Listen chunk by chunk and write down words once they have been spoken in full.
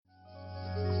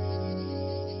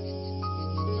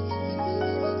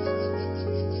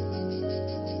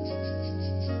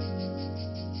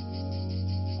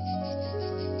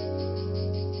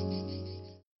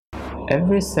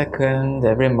Every second,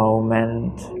 every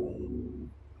moment,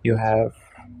 you have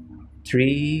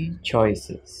three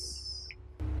choices.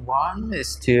 One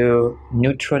is to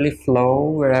neutrally flow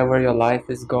wherever your life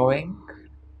is going.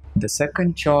 The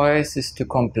second choice is to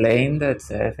complain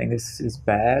that everything is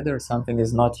bad or something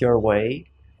is not your way,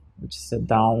 which is a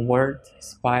downward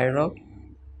spiral.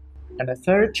 And the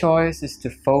third choice is to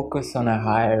focus on a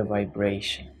higher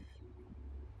vibration,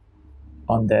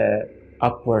 on the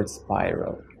upward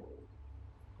spiral.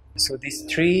 So these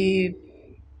three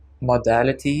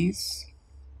modalities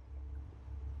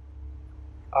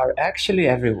are actually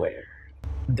everywhere.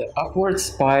 The upward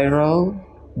spiral,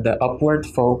 the upward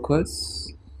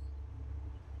focus,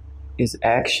 is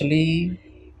actually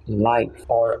life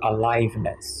or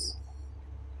aliveness.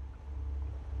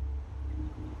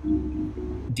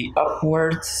 The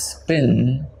upward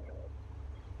spin,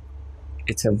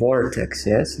 it's a vortex,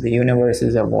 yes? The universe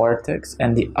is a vortex,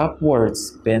 and the upward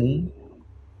spin,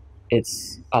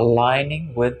 it's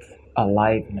aligning with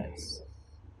aliveness,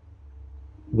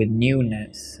 with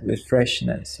newness, with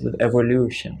freshness, with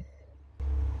evolution.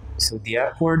 So the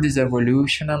upward is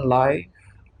evolution and life.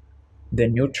 The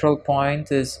neutral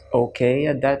point is okay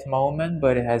at that moment,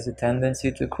 but it has a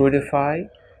tendency to crudify.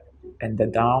 And the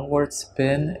downward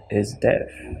spin is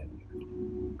death,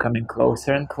 coming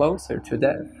closer and closer to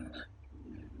death.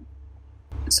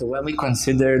 So when we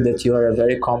consider that you are a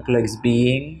very complex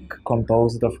being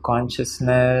composed of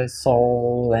consciousness,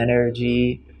 soul,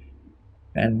 energy,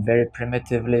 and very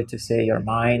primitively to say your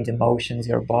mind, emotions,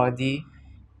 your body,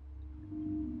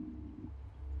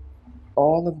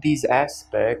 all of these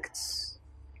aspects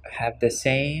have the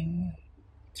same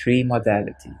three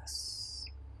modalities.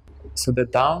 So the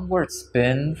downward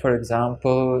spin, for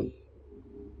example,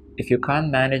 if you can't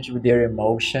manage with your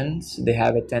emotions, they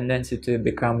have a tendency to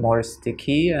become more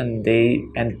sticky and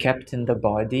kept in the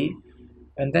body.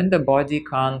 And then the body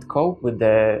can't cope with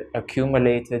the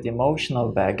accumulated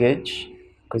emotional baggage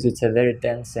because it's a very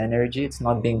dense energy, it's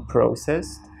not being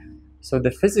processed. So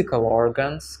the physical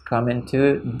organs come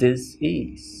into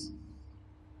dis-ease.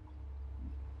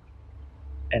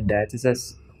 And that is a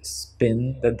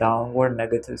spin, the downward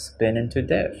negative spin into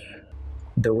death.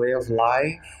 The way of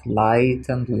life, light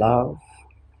and love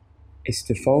is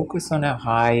to focus on a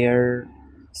higher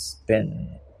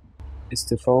spin, is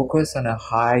to focus on a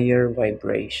higher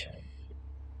vibration.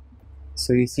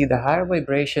 So you see, the higher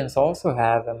vibrations also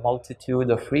have a multitude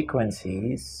of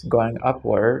frequencies going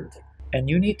upward, and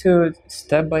you need to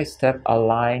step by step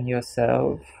align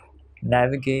yourself,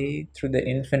 navigate through the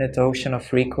infinite ocean of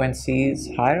frequencies,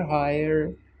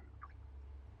 higher.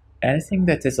 Anything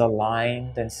that is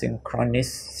aligned and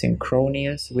synchronous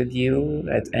with you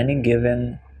at any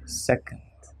given second.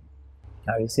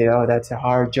 Now you say, oh, that's a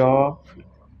hard job.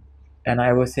 And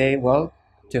I will say, well,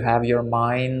 to have your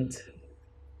mind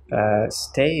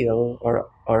stale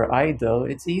or idle,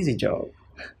 it's easy job.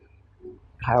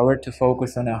 However, to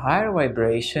focus on a higher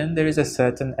vibration, there is a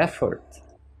certain effort.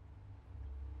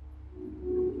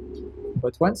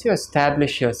 But once you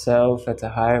establish yourself at a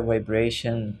higher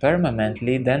vibration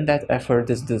permanently, then that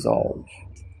effort is dissolved.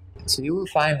 So you will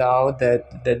find out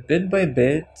that bit by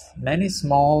bit, many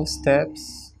small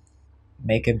steps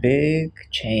make a big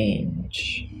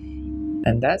change.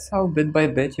 And that's how bit by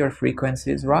bit your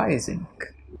frequency is rising.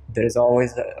 There's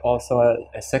always also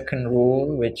a second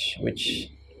rule, which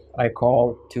I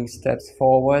call 2 steps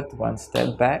forward, 1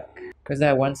 step back. Because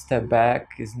that 1 step back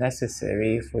is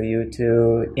necessary for you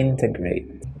to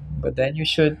integrate. But then you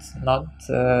should not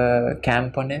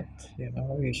camp on it,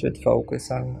 you should focus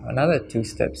on another 2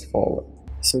 steps forward.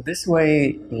 So this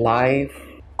way, life,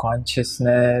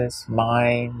 consciousness,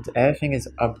 mind, everything is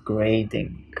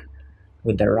upgrading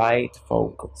with the right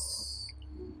focus.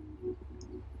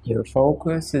 Your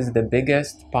focus is the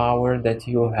biggest power that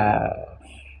you have,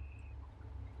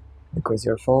 because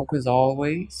your focus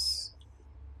always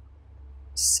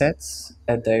sets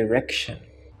a direction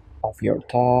of your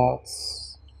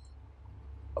thoughts,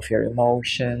 of your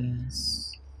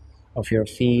emotions, of your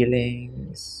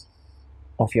feelings,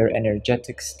 of your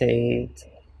energetic state,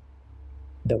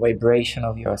 the vibration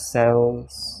of your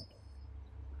cells,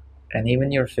 and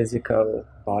even your physical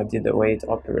body, the way it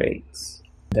operates.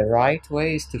 The right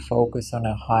way is to focus on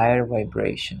a higher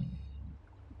vibration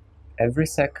every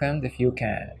second if you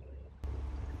can.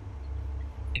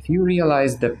 If you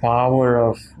realize the power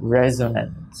of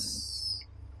resonance,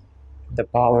 the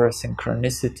power of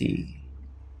synchronicity,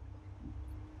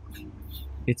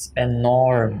 it's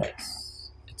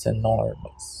enormous. It's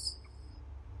enormous.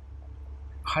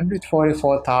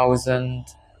 144,000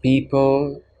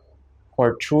 people who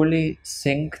are truly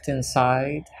synced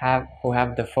inside, who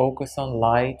have the focus on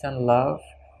light and love,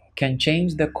 can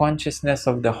change the consciousness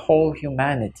of the whole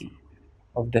humanity,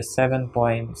 of the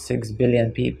 7.6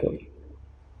 billion people.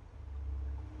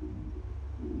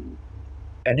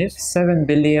 And if 7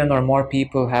 billion or more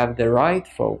people have the right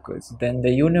focus, then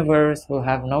the universe will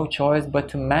have no choice but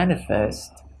to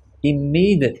manifest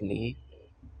immediately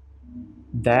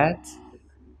that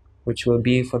which will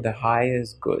be for the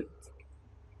highest good.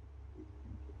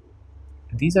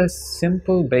 These are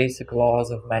simple, basic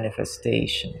laws of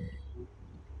manifestation.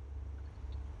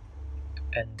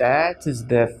 And that is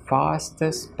the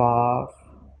fastest path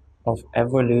of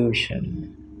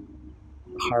evolution,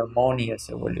 harmonious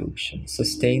evolution,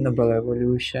 sustainable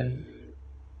evolution,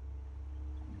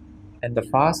 and the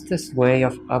fastest way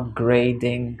of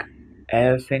upgrading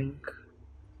everything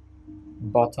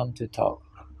bottom to top.